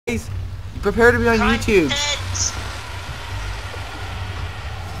Guys, prepare to be on YouTube.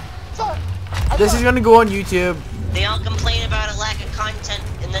 This is gonna go on YouTube. They all complain about a lack of content,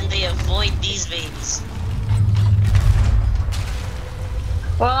 and then they avoid these videos.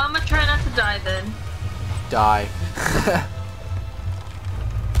 Well, I'm gonna try not to die then. Die.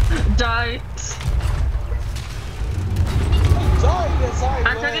 Die.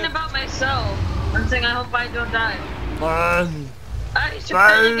 I'm talking about myself. I'm saying I hope I don't die. I should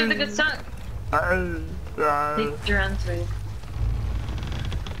really give the good suck. Take your answer.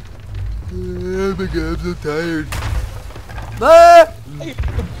 Oh my god, I'm so tired. Ah! Hey,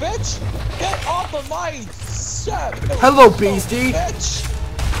 bitch! Get off of my ship! Hello, beastie! Bitch!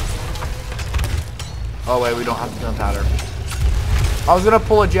 Oh wait, we don't have gunpowder. I was gonna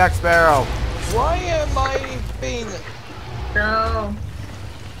pull a Jack Sparrow. Why am I being... No.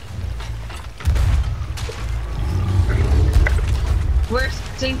 We're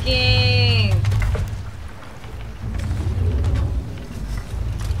stinking.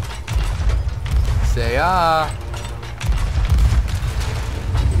 Say ah.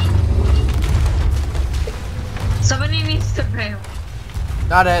 Somebody needs to pay.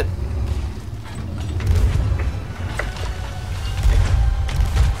 Not it.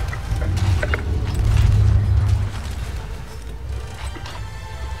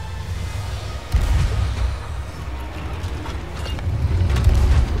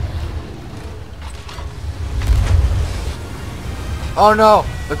 Oh no,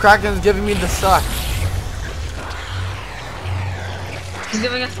 the Kraken's giving me the suck. He's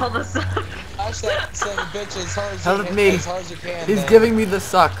giving us all the suck. Actually, son of a bitch, as hard as Help you can, me. as hard as you can. He's then. giving me the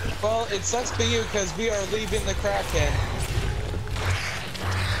suck. Well, it sucks for you because we are leaving the Kraken.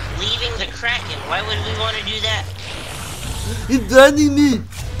 Leaving the Kraken? Why would we want to do that? He's dunning me.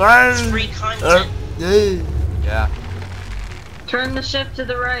 It's free content. Yeah. Turn the ship to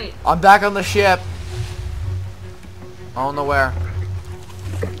the right. I'm back on the ship. I don't know where.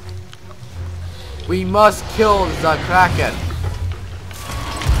 We must kill the Kraken.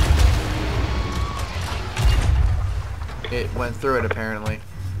 It went through it apparently.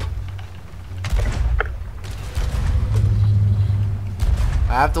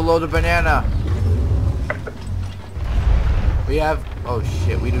 I have to load a banana. We have... Oh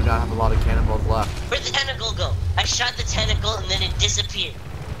shit, we do not have a lot of cannonballs left. Where'd the tentacle go? I shot the tentacle and then it disappeared.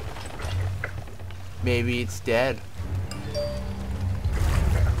 Maybe it's dead.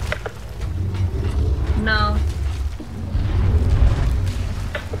 No.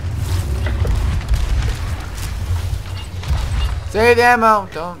 Save the ammo.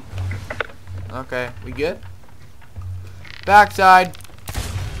 Don't. Okay, we good? Backside.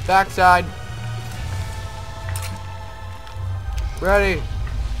 Backside. Ready.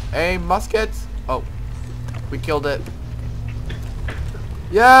 Aim muskets. Oh, we killed it.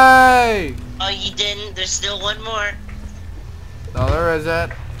 Yay! Oh, you didn't? There's still one more. No, there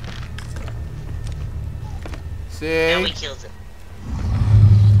isn't. Now we See? killed it.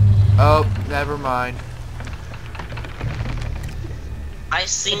 Oh, never mind. I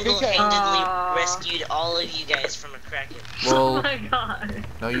single-handedly rescued all of you guys from a Kraken. Oh Well, my god.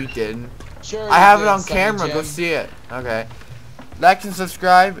 no, you didn't. Sure I have you it on did, Sonny camera. Jim. Go see it. Okay. Like and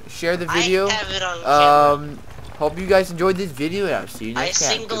subscribe. Share the video. I have it on camera. Hope you guys enjoyed this video, and I'll see you I next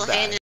time. Goodbye. single-handedly